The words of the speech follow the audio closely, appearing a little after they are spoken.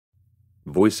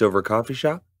Voiceover Coffee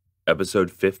Shop, Episode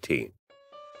 15.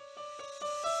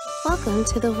 Welcome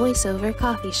to the Voiceover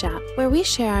Coffee Shop, where we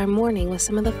share our morning with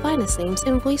some of the finest names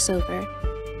in voiceover.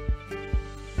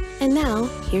 And now,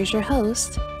 here's your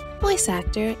host, voice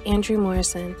actor Andrew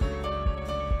Morrison.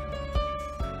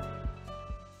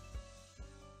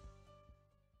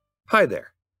 Hi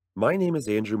there, my name is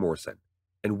Andrew Morrison,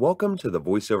 and welcome to the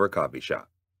Voiceover Coffee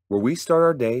Shop, where we start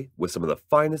our day with some of the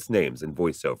finest names in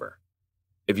voiceover.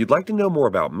 If you'd like to know more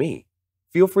about me,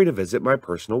 feel free to visit my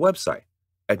personal website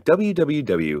at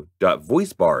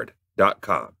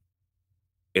www.voicebard.com.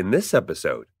 In this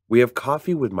episode, we have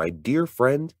coffee with my dear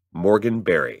friend, Morgan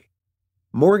Berry.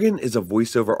 Morgan is a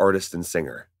voiceover artist and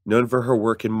singer, known for her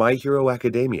work in My Hero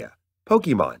Academia,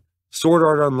 Pokemon, Sword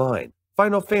Art Online,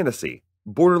 Final Fantasy,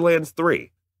 Boardlands 3,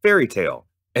 Fairy Tale,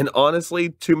 and honestly,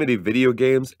 too many video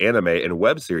games, anime, and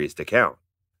web series to count.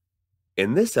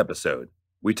 In this episode,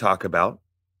 we talk about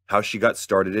how she got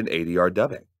started in ADR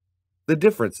dubbing, the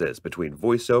differences between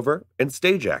voiceover and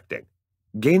stage acting,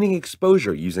 gaining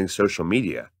exposure using social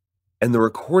media, and the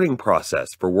recording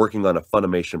process for working on a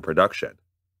Funimation production.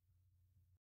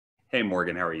 Hey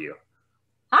Morgan, how are you?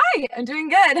 Hi, I'm doing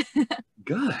good.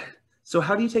 Good. So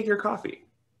how do you take your coffee?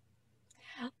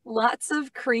 Lots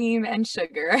of cream and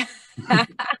sugar. I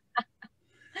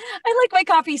like my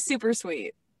coffee super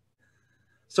sweet.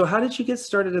 So how did you get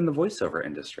started in the voiceover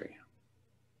industry?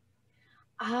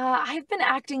 I've been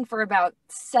acting for about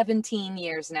 17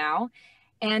 years now,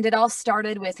 and it all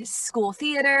started with school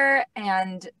theater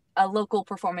and a local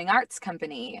performing arts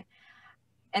company.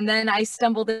 And then I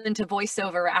stumbled into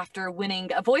voiceover after winning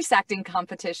a voice acting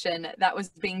competition that was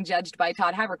being judged by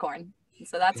Todd Havercorn.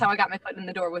 So that's how I got my foot in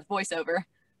the door with voiceover.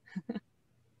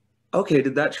 Okay,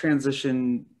 did that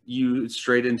transition you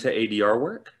straight into ADR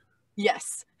work?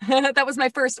 Yes, that was my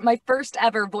first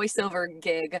ever voiceover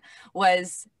gig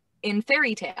was in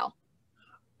Fairy Tale.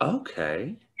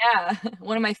 Okay. Yeah,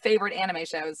 one of my favorite anime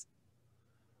shows.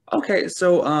 Okay,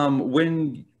 so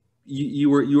when you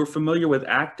were familiar with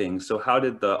acting, so how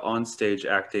did the onstage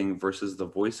acting versus the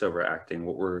voiceover acting,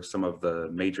 what were some of the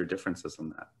major differences in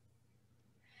that?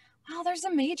 Well, there's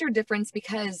a major difference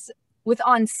because with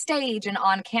on stage and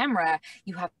on camera,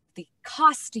 you have the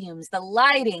costumes, the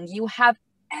lighting, you have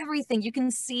everything. You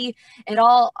can see it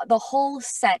all. The whole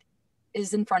set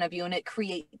is in front of you and it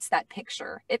creates that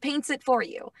picture. It paints it for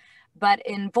you. But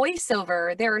in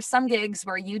voiceover, there are some gigs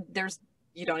where you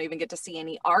don't even get to see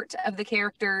any art of the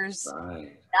characters.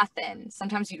 Right. Nothing.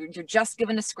 Sometimes you're just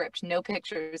given a script, no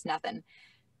pictures, nothing.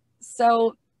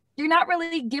 So you're not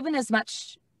really given as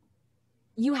much.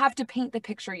 You have to paint the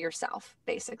picture yourself,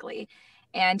 basically.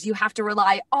 And you have to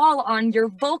rely all on your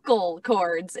vocal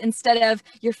cords instead of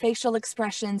your facial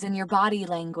expressions and your body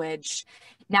language.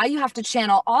 Now you have to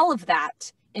channel all of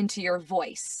that into your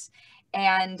voice.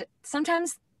 And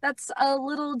sometimes that's a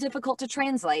little difficult to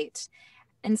translate.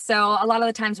 And so a lot of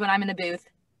the times when I'm in a booth,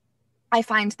 I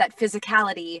find that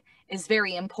physicality is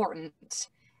very important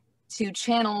to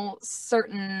channel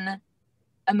certain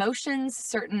emotions,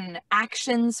 certain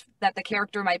actions that the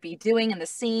character might be doing in the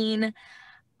scene.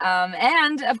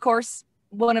 And of course,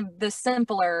 one of the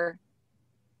simpler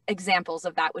examples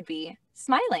of that would be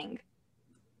smiling.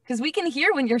 Because we can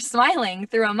hear when you're smiling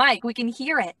through a mic, we can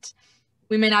hear it.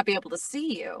 We may not be able to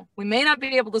see you. We may not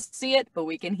be able to see it, but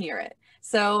we can hear it.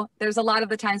 So there's a lot of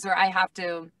the times where I have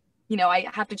to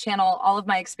channel all of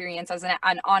my experience as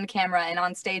an on-camera and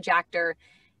on-stage actor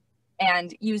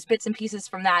and use bits and pieces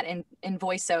from that in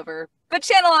voiceover, but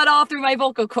channel it all through my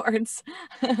vocal cords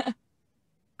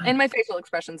and my facial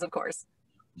expressions, of course.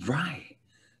 Right.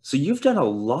 So you've done a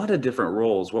lot of different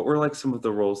roles. What were like some of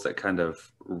the roles that kind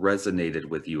of resonated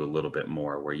with you a little bit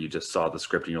more, where you just saw the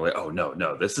script and you're like, oh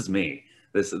no, this is me.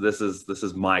 This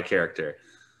is my character.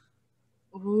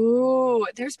 Ooh,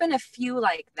 there's been a few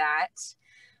like that.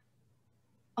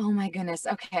 Oh my goodness.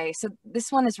 Okay, so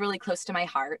this one is really close to my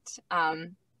heart.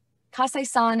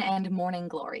 Kasei-san and Morning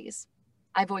Glories.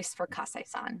 I voiced for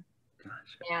Kasei-san.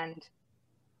 Gotcha. And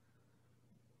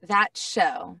that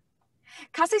show,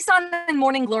 Kasei-san and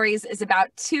Morning Glories, is about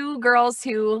two girls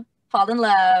who fall in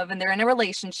love and they're in a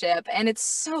relationship, and it's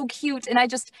so cute. And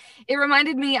it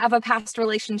reminded me of a past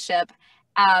relationship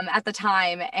at the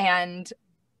time, and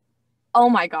oh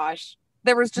my gosh,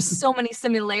 there was just so many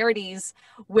similarities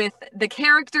with the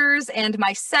characters and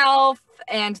myself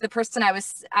and the person I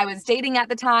was dating at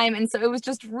the time. And so it was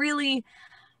just really,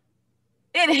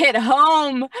 it hit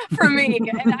home for me.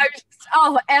 And I was just,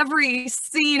 every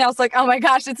scene I was like, oh my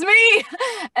gosh, it's me.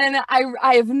 And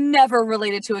I have never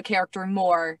related to a character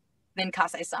more than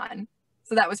Kasei-san.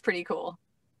 So that was pretty cool.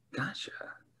 Gotcha.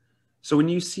 So when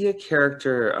you see a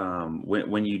character,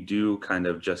 when you do kind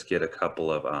of just get a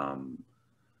couple of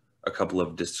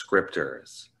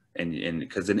descriptors, and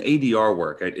because in ADR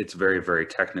work, it's very, very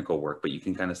technical work, but you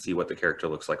can kind of see what the character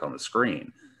looks like on the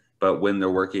screen. But when they're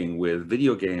working with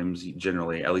video games,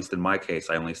 generally, at least in my case,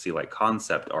 I only see like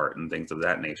concept art and things of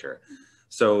that nature.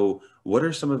 So what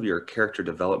are some of your character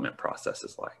development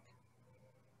processes like?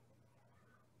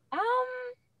 Um,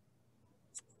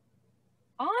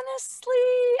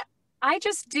 Honestly, I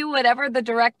just do whatever the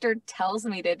director tells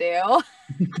me to do.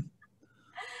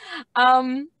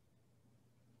 um,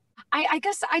 I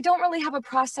guess I don't really have a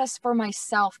process for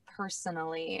myself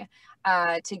personally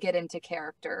to get into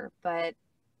character, but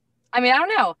I mean, I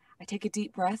don't know. I take a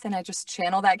deep breath and I just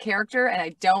channel that character, and I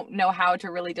don't know how to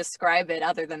really describe it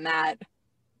other than that.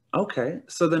 Okay,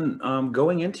 so then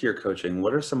going into your coaching,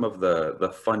 what are some of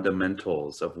the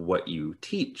fundamentals of what you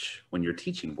teach when you're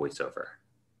teaching voiceover?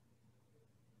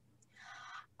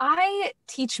 I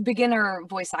teach beginner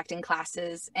voice acting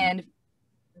classes, and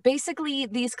basically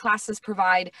these classes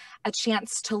provide a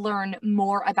chance to learn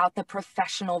more about the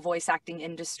professional voice acting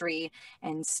industry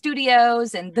and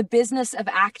studios and the business of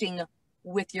acting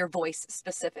with your voice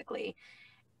specifically.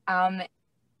 Um,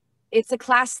 it's a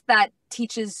class that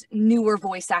teaches newer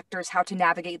voice actors how to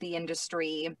navigate the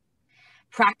industry,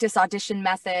 practice audition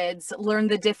methods, learn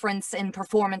the difference in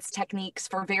performance techniques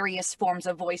for various forms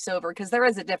of voiceover, because there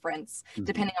is a difference Mhm.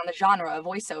 depending on the genre of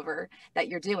voiceover that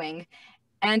you're doing,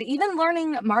 and even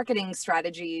learning marketing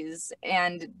strategies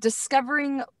and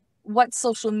discovering what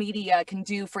social media can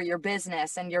do for your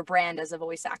business and your brand as a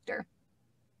voice actor.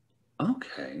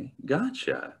 Okay,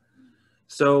 gotcha.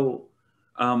 So,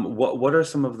 what are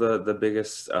some of the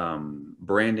biggest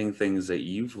branding things that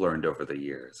you've learned over the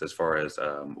years, as far as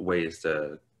ways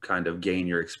to kind of gain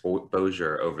your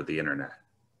exposure over the internet?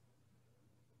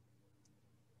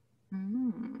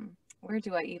 Hmm. Where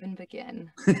do I even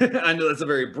begin? I know that's a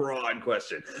very broad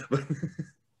question, but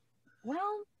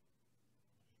Well,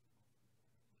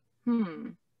 hmm.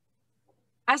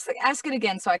 Ask it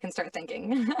again so I can start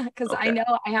thinking, because I okay.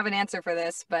 know I have an answer for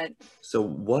this, but So,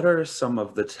 what are some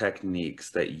of the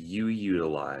techniques that you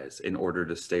utilize in order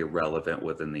to stay relevant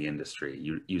within the industry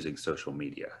using social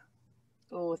media?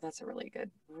 oh, that's a really good,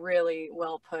 really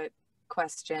well put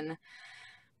question.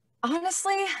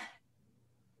 Honestly,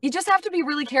 you just have to be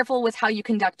really careful with how you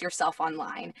conduct yourself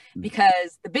online, Mhm.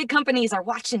 because the big companies are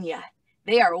watching you.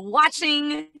 They are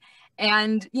watching,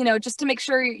 and just to make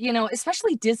sure,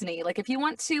 especially Disney, like if you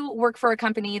want to work for a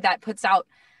company that puts out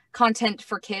content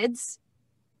for kids,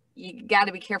 you got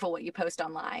to be careful what you post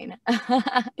online.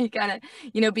 You got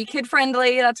to, be kid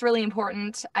friendly. That's really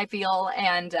important, I feel.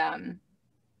 And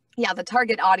yeah, the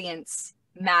target audience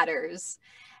matters.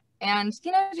 And,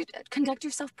 conduct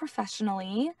yourself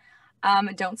professionally.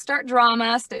 Don't start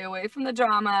drama, stay away from the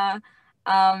drama.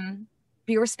 Um,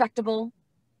 be respectable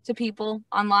to people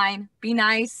online, be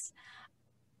nice,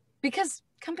 because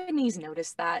companies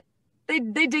notice that. They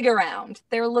dig around.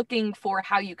 They're looking for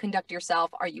how you conduct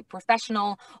yourself. Are you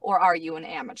professional or are you an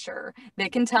amateur? They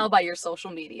can tell by your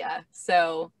social media.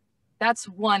 So that's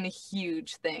one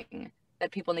huge thing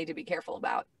that people need to be careful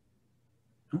about.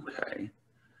 Okay.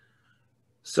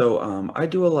 So, I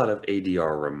do a lot of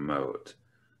ADR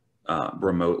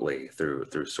remotely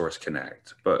through Source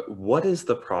Connect. But what is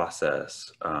the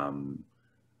process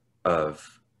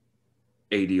of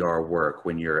ADR work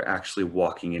when you're actually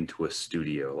walking into a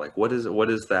studio? Like, what is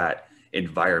that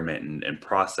environment and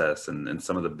process and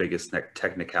some of the biggest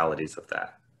technicalities of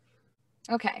that?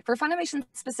 Okay, for Funimation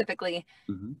specifically,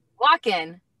 Hmm. walk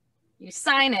in, you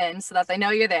sign in so that they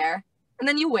know you're there, and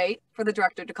then you wait for the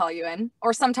director to call you in.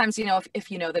 Or sometimes,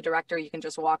 if you know the director, you can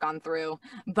just walk on through.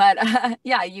 But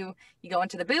yeah, you go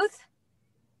into the booth,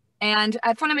 and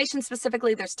at Funimation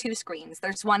specifically, there's two screens.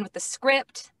 There's one with the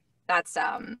script that's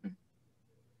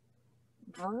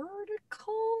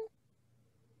vertical,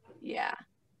 yeah,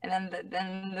 and then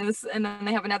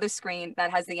they have another screen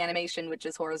that has the animation, which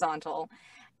is horizontal,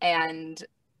 and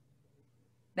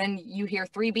then you hear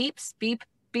three beeps, beep,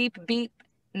 beep, beep,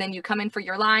 and then you come in for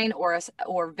your line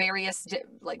or various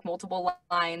like multiple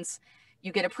lines.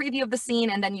 You get a preview of the scene,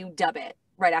 and then you dub it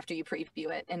right after you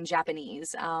preview it in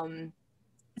Japanese.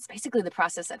 It's basically the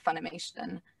process at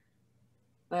Funimation.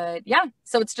 But yeah,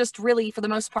 so it's just really, for the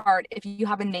most part, if you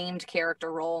have a named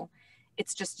character role,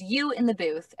 it's just you in the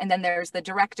booth, and then there's the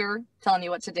director telling you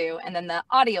what to do, and then the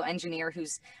audio engineer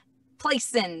who's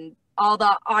placing all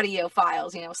the audio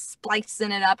files,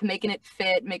 splicing it up, making it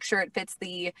fit, make sure it fits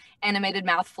the animated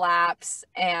mouth flaps.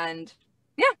 And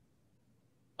yeah,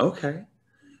 Okay.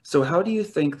 So, how do you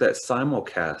think that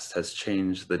simulcast has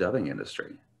changed the dubbing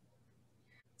industry?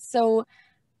 so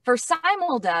For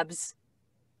simuldubs,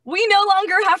 we no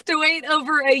longer have to wait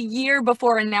over a year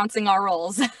before announcing our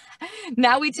roles.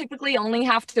 Now we typically only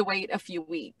have to wait a few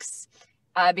weeks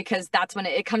because that's when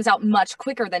it comes out much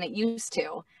quicker than it used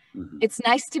to. Mhm. It's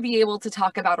nice to be able to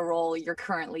talk about a role you're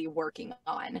currently working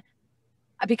on,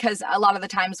 because a lot of the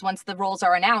times once the roles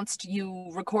are announced, you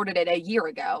recorded it a year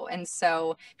ago. And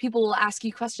so people will ask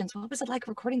you questions. What was it like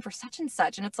recording for such and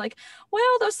such? And it's like,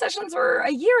 well, those sessions were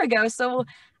a year ago. So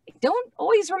I don't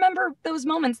always remember those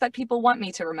moments that people want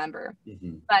me to remember.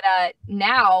 Mhm. But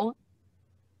now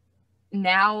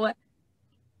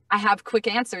I have quick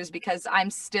answers because I'm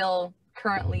still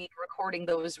currently recording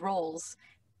those roles.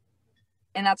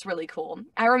 And that's really cool.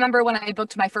 I remember when I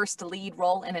booked my first lead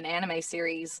role in an anime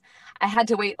series, I had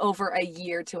to wait over a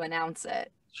year to announce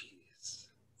it. Jeez.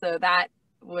 So that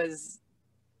was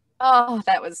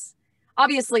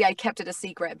obviously I kept it a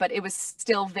secret, but it was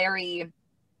still very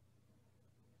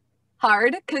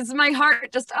hard because my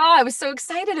heart just, I was so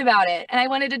excited about it. And I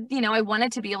wanted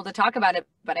to be able to talk about it,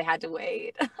 but I had to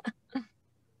wait.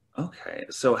 Okay,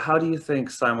 so how do you think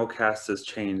simulcast has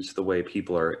changed the way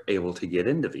people are able to get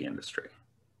into the industry?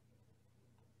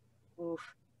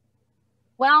 Oof.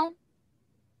 Well,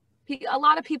 a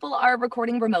lot of people are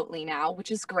recording remotely now, which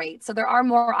is great. So there are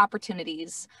more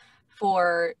opportunities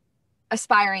for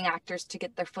aspiring actors to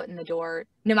get their foot in the door,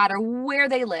 no matter where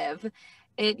they live.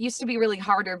 It used to be really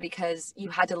harder because you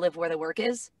had to live where the work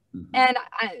is. Mhm. And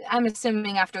I'm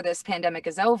assuming after this pandemic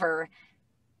is over,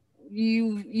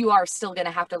 you are still going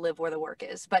to have to live where the work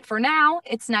is. But for now,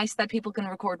 it's nice that people can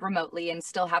record remotely and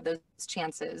still have those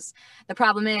chances. The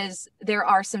problem is there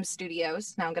are some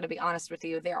studios, now I'm going to be honest with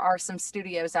you, there are some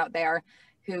studios out there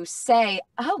who say,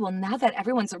 oh, well, now that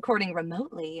everyone's recording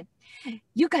remotely,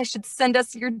 you guys should send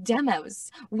us your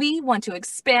demos. We want to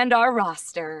expand our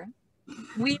roster.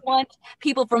 We want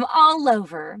people from all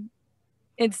over.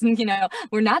 It's,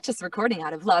 we're not just recording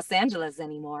out of Los Angeles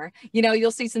anymore.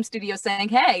 You'll see some studios saying,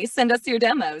 hey, send us your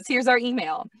demos. Here's our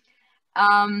email.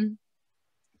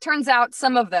 Turns out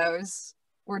some of those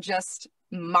were just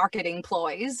marketing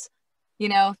ploys.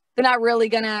 They're not really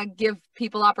going to give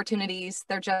people opportunities.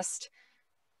 They just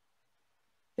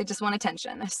want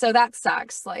attention. So that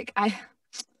sucks.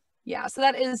 Yeah, so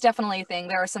that is definitely a thing.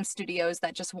 There are some studios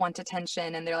that just want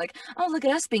attention and they're like, oh, look at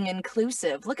us being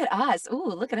inclusive. Look at us. Ooh,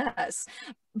 look at us.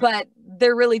 But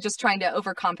they're really just trying to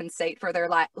overcompensate for their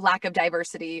lack of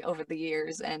diversity over the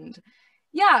years. And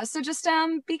yeah, so just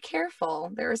be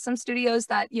careful. There are some studios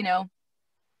that,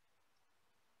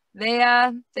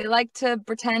 they like to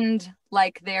pretend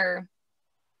like they're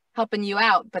helping you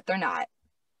out, but they're not.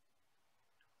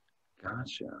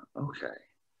 Gotcha. Okay.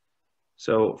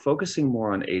 So focusing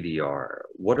more on ADR,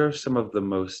 what are some of the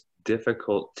most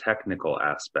difficult technical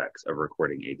aspects of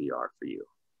recording ADR for you?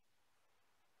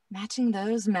 Matching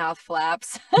those mouth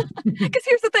flaps. Because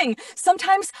here's the thing,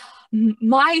 sometimes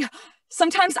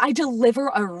I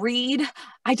deliver a read,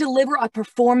 I deliver a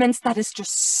performance that is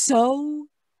just so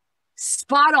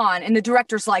spot on, and the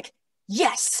director's like,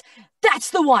 yes,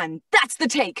 that's the one, that's the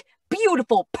take,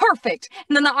 beautiful, perfect.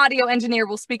 And then the audio engineer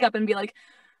will speak up and be like,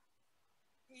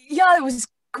 yeah, it was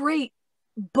great,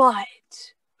 but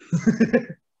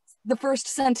the first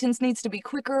sentence needs to be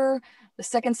quicker, the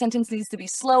second sentence needs to be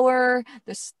slower,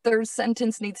 the third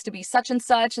sentence needs to be such and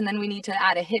such, and then we need to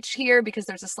add a hitch here because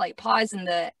there's a slight pause in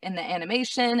the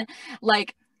animation.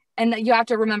 And you have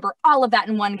to remember all of that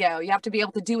in one go. You have to be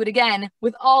able to do it again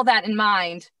with all that in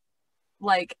mind.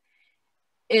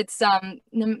 It's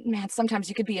man, sometimes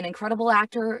you could be an incredible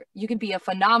actor, you could be a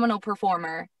phenomenal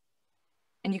performer,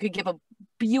 and you could give a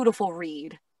beautiful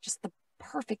read, just the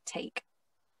perfect take.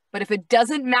 But if it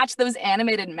doesn't match those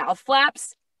animated mouth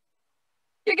flaps,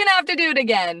 you're gonna have to do it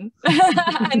again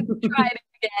and try it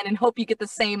again and hope you get the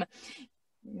same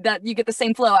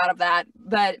flow out of that.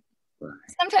 But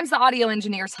sometimes the audio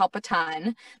engineers help a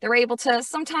ton. They're able to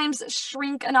sometimes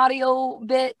shrink an audio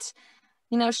bit,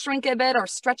 shrink a bit or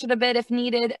stretch it a bit if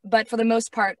needed. But for the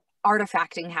most part,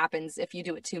 artifacting happens if you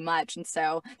do it too much. And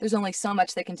so there's only so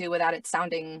much they can do without it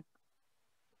sounding,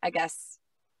 I guess,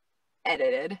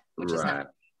 edited, which is not what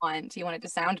you want. You want it to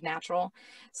sound natural.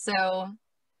 So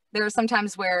there are some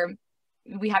times where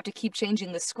we have to keep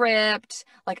changing the script.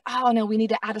 Like, oh no, we need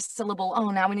to add a syllable.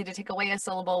 Oh, now we need to take away a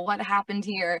syllable. What happened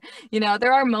here?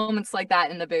 There are moments like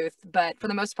that in the booth, but for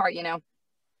the most part,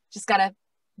 just gotta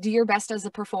do your best as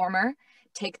a performer,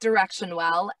 take direction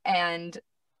well, and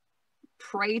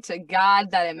pray to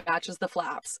God that it matches the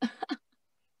flaps.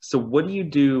 So what do you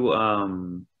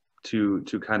do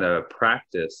to kind of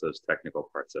practice those technical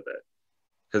parts of it?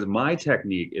 Because my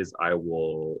technique is I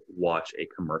will watch a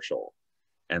commercial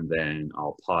and then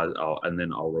I'll pause, and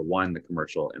then I'll rewind the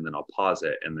commercial, and then I'll pause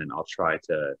it, and then I'll try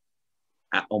to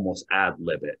almost ad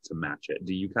lib it to match it.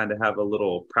 Do you kind of have a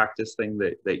little practice thing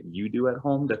that you do at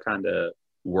home to kind of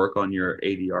work on your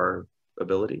ADR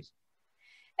abilities?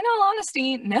 In all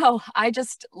honesty, no. I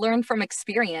just learned from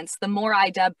experience. The more I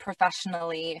dub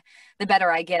professionally, the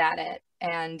better I get at it.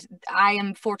 And I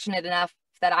am fortunate enough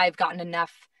that I've gotten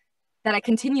enough, that I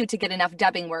continue to get enough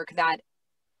dubbing work that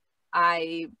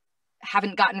I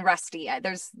haven't gotten rusty.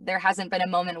 There hasn't been a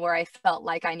moment where I felt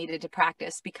like I needed to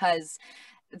practice, because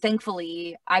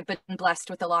thankfully I've been blessed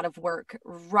with a lot of work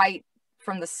right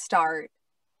from the start.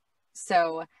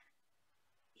 So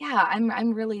yeah,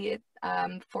 I'm really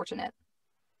fortunate.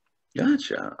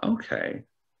 Gotcha. Okay.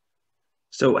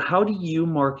 So how do you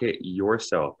market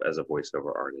yourself as a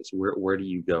voiceover artist? Where do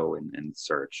you go and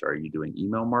search? Are you doing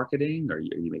email marketing? Are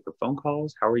you making phone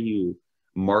calls? How are you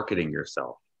marketing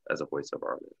yourself as a voiceover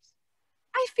artist?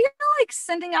 I feel like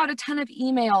sending out a ton of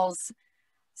emails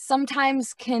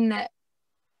sometimes can,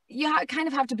 you kind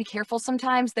of have to be careful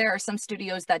sometimes. There are some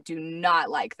studios that do not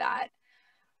like that,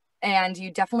 and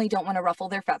you definitely don't want to ruffle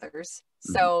their feathers.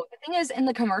 So the thing is, in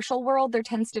the commercial world, there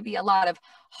tends to be a lot of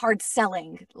hard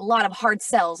selling, a lot of hard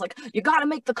sells. Like, you got to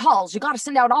make the calls, you got to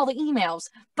send out all the emails,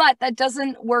 but that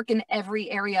doesn't work in every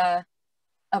area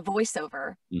of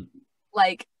voiceover.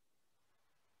 Like,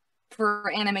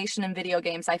 for animation and video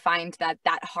games, I find that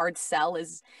hard sell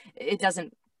it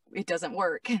doesn't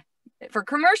work. For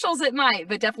commercials, it might,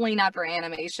 but definitely not for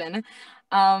animation.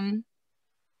 So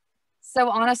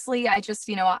honestly, I just,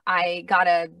 I got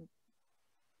a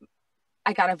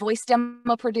voice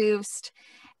demo produced,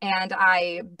 and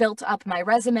I built up my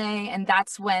resume, and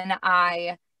that's when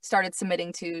I started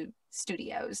submitting to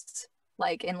studios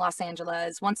like in Los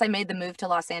Angeles. Once I made the move to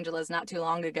Los Angeles not too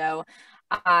long ago,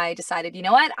 I decided, you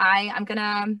know what, I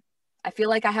feel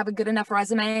like I have a good enough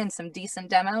resume and some decent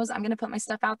demos. I'm gonna put my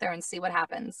stuff out there and see what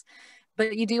happens.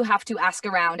 But you do have to ask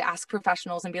around, ask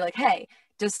professionals, and be like, hey,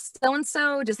 does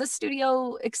this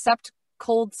studio accept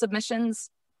cold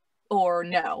submissions or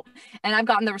no? And I've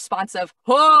gotten the response of,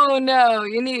 oh no,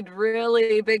 you need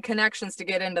really big connections to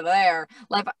get into there.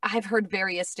 Like, I've heard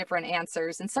various different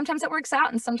answers, and sometimes it works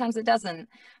out and sometimes it doesn't.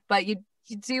 But you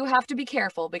do have to be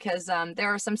careful, because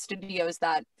there are some studios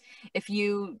that if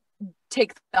you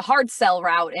take the hard sell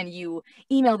route and you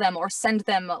email them or send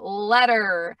them a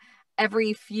letter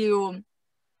every few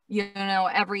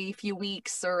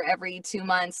weeks or every 2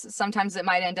 months, sometimes it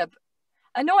might end up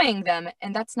annoying them,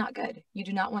 and that's not good. You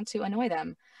do not want to annoy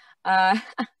them.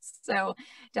 So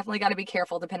definitely got to be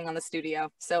careful depending on the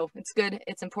studio. So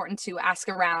it's important to ask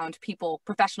around people,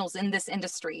 professionals in this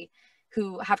industry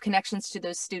who have connections to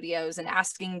those studios, and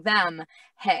asking them,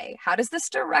 hey, how does is this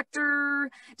director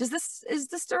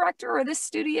or this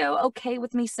studio okay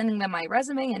with me sending them my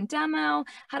resume and demo?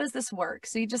 How does this work?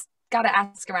 So you just got to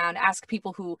ask around, ask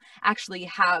people who actually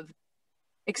have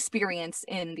experience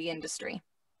in the industry.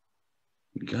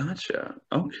 Gotcha.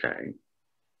 Okay.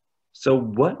 So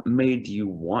what made you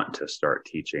want to start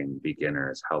teaching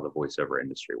beginners how the voiceover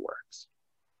industry works?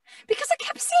 Because I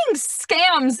kept seeing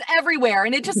scams everywhere,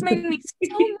 and it just made me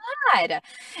so mad,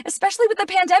 especially with the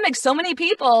pandemic. So many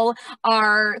people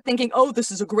are thinking, oh,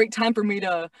 this is a great time for me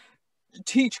to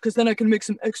teach, because then I can make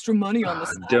some extra money on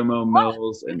this demo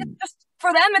mills. And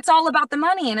for them, it's all about the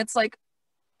money. And it's like,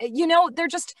 they're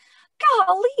just,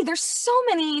 golly, there's so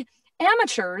many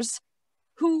amateurs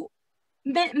who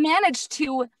manage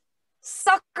to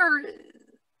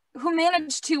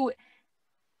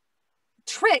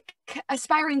trick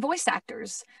aspiring voice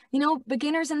actors,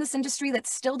 beginners in this industry that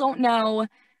still don't know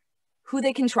who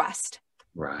they can trust.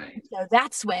 Right. So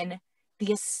that's when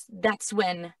the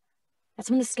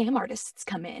scam artists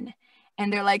come in,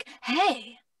 and they're like,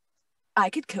 hey,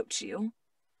 I could coach you.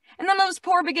 And then those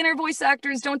poor beginner voice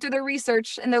actors don't do their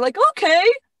research, and they're like, okay.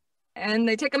 And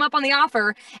they take them up on the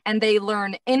offer, and they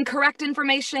learn incorrect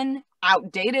information,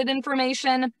 outdated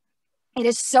information. It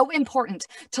is so important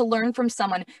to learn from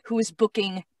someone who is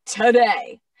booking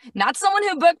today, not someone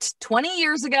who booked 20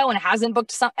 years ago and hasn't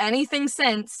booked anything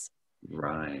since.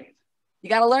 Right. You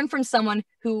got to learn from someone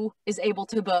who is able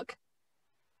to book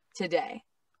today,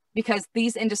 because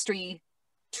these industry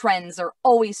trends are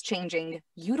always changing.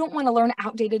 You don't want to learn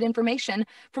outdated information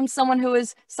from someone who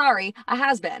is, sorry, a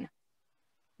has-been.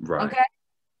 Right. Okay?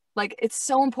 Like, it's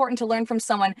so important to learn from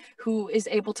someone who is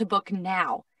able to book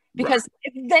now. Because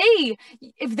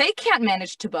if they can't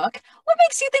manage to book, what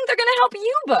makes you think they're going to help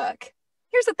you book?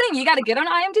 Here's the thing, you got to get on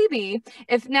IMDb.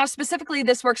 Now specifically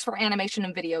this works for animation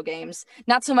and video games,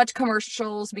 not so much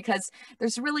commercials, because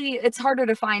it's harder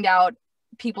to find out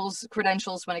people's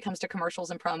credentials when it comes to commercials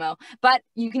and promo, but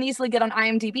you can easily get on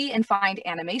IMDb and find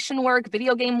animation work,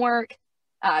 video game work,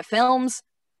 films.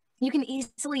 You can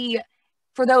easily,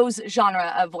 for those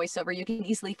genre of voiceover, you can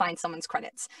easily find someone's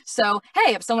credits. So,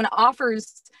 hey, if someone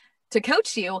offers to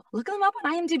coach you, look them up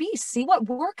on IMDb, see what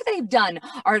work they've done.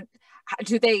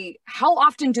 How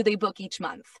often do they book each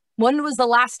month? When was the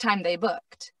last time they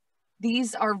booked?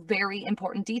 These are very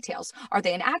important details. Are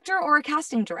they an actor or a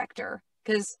casting director?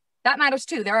 Because that matters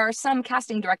too. There are some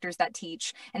casting directors that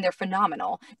teach and they're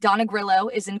phenomenal. Donna Grillo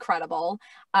is incredible.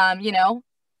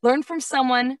 Learn from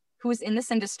someone who is in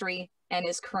this industry and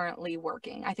is currently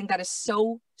working. I think that is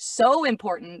so, so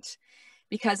important,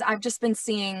 because I've just been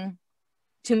seeing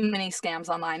too many scams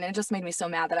online, and it just made me so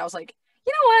mad that I was like,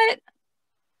 you know what?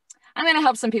 I'm going to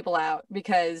help some people out,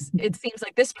 because it seems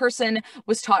like this person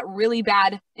was taught really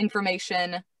bad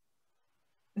information.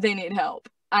 They need help.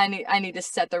 I need to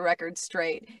set the record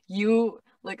straight.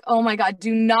 Oh my God,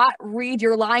 do not read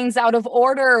your lines out of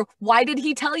order. Why did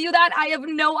he tell you that? I have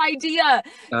no idea.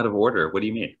 Out of order? What do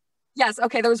you mean? Yes.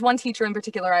 Okay. There was one teacher in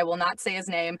particular, I will not say his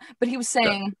name, but he was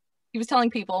saying, he was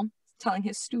telling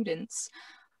his students,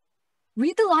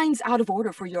 read the lines out of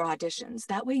order for your auditions.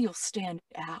 That way you'll stand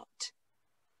out.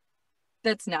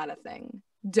 That's not a thing.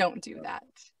 Don't do that.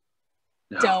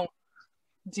 No. Don't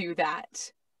do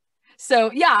that.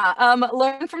 So yeah,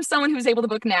 learn from someone who's able to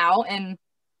book now and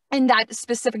in that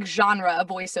specific genre of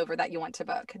voiceover that you want to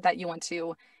book, that you want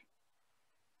to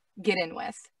get in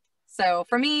with. So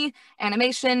for me,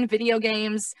 animation, video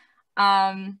games,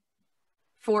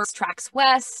 for Tracks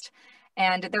West,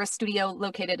 and they're a studio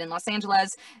located in Los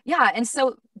Angeles. Yeah, and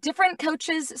so different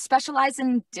coaches specialize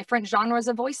in different genres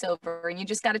of voiceover, and you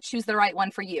just got to choose the right one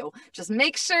for you. Just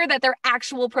make sure that they're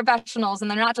actual professionals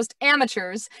and they're not just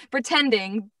amateurs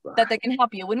pretending that they can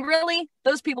help you, when really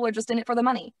those people are just in it for the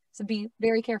money. So be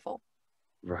very careful.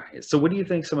 Right. So what do you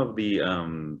think some of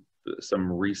the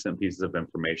some recent pieces of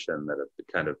information that have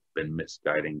kind of been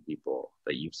misguiding people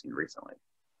that you've seen recently?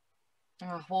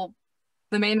 Well,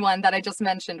 the main one that I just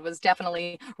mentioned was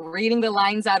definitely reading the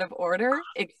lines out of order.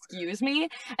 Excuse me.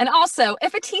 And also,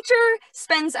 if a teacher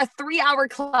spends a 3-hour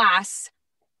class,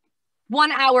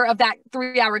 1 hour of that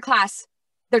 3-hour class,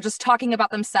 they're just talking about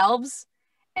themselves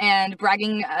and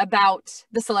bragging about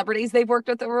the celebrities they've worked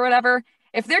with or whatever.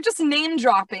 If they're just name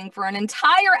dropping for an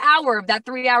entire hour of that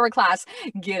 3-hour class,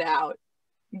 get out.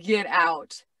 Get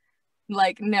out.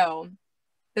 Like, no.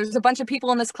 There's a bunch of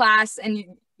people in this class, and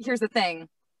here's the thing.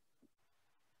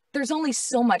 There's only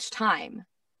so much time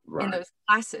in those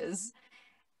classes.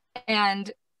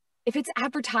 And if it's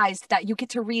advertised that you get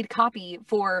to read copy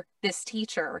for this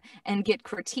teacher and get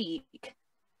critique,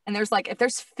 and if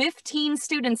there's 15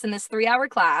 students in this 3-hour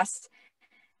class,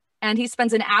 and he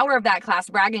spends an hour of that class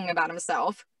bragging about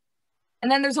himself, and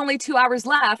then there's only 2 hours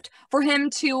left for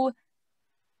you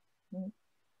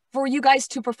guys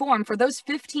to perform, for those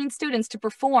 15 students to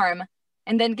perform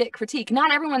and then get critique.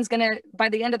 Not everyone's gonna, by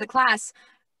the end of the class,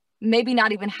 maybe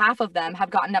not even half of them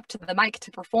have gotten up to the mic to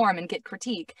perform and get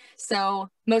critique. So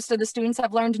most of the students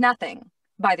have learned nothing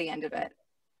by the end of it.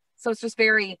 So it's just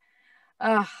very,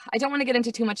 I don't want to get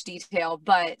into too much detail,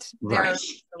 but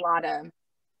there's a lot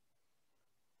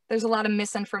of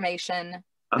misinformation.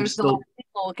 There's a lot of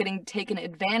people getting taken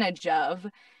advantage of,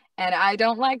 and I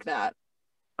don't like that.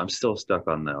 I'm still stuck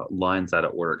on the lines out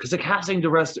of order, because the casting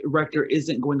director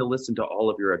isn't going to listen to all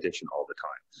of your audition all the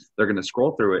time. They're going to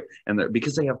scroll through it, and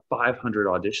because they have 500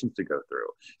 auditions to go through.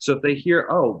 So if they hear,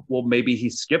 oh, well, maybe he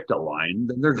skipped a line,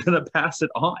 then they're going to pass it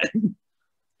on.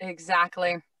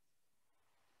 Exactly.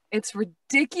 It's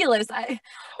ridiculous. I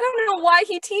don't know why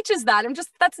he teaches that.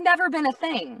 That's never been a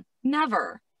thing.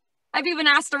 Never. I've even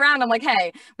asked around. I'm like,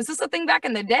 hey, was this a thing back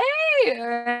in the day?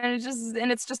 And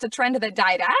it's just a trend that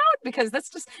died out? Because and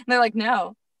they're like,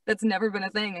 no, that's never been a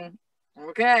thing.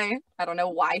 Okay. I don't know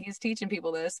why he's teaching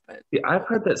people this, but. Yeah, I've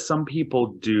heard that some people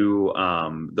do,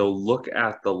 they'll look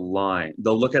at the line,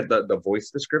 they'll look at the voice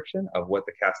description of what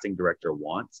the casting director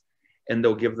wants, and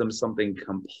they'll give them something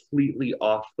completely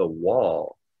off the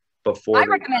wall before. I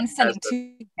recommend sending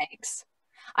 2 takes.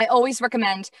 I always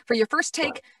recommend, for your first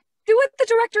take, do what the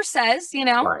director says,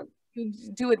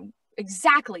 do it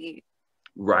exactly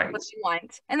what you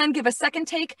want. And then give a second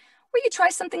take where you try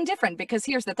something different, because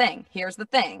here's the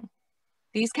thing.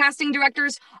 These casting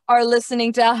directors are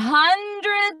listening to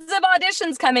hundreds of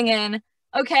auditions coming in,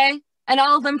 okay? And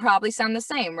all of them probably sound the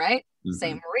same, right? Mm-hmm.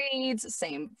 Same reads,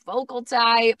 same vocal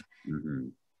type. Mm-hmm.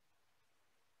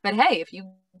 But hey, if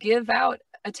you give out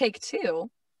a take 2,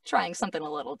 trying something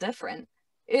a little different,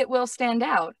 it will stand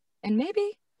out. And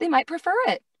maybe they might prefer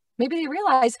it. maybe they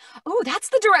realize, oh, that's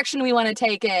the direction we want to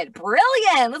take it.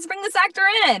 Brilliant. Let's bring this actor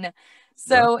in.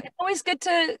 So it's always good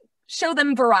to show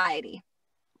them variety.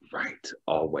 Right.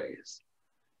 Always.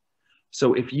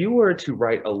 So if you were to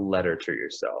write a letter to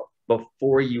yourself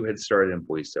before you had started in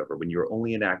voiceover, when you were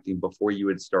only in acting, before you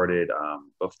had started,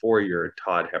 before your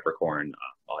Todd Heppercorn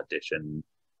audition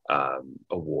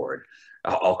award,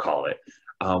 I'll call it,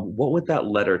 what would that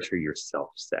letter to yourself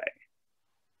say?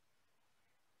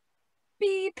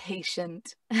 Be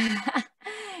patient.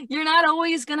 You're not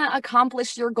always going to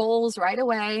accomplish your goals right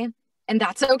away, and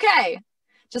that's okay.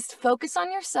 Just focus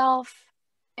on yourself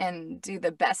and do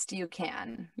the best you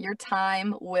can. Your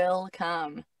time will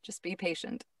come. Just be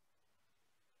patient.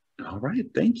 All right.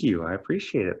 Thank you. I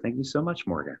appreciate it. Thank you so much,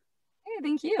 Morgan. Hey,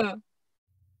 thank you.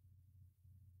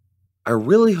 I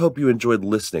really hope you enjoyed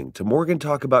listening to Morgan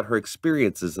talk about her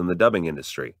experiences in the dubbing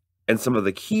industry and some of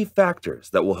the key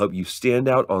factors that will help you stand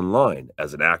out online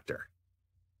as an actor.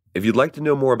 If you'd like to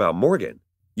know more about Morgan,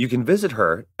 you can visit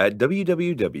her at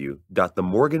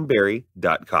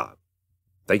www.themorganberry.com.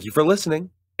 Thank you for listening,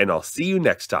 and I'll see you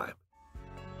next time.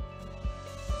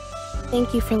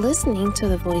 Thank you for listening to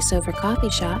the Voiceover Coffee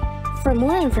Shop. For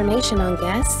more information on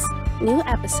guests, new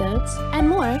episodes, and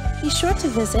more, be sure to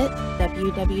visit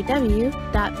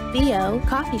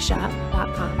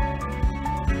www.vocoffeeshop.com.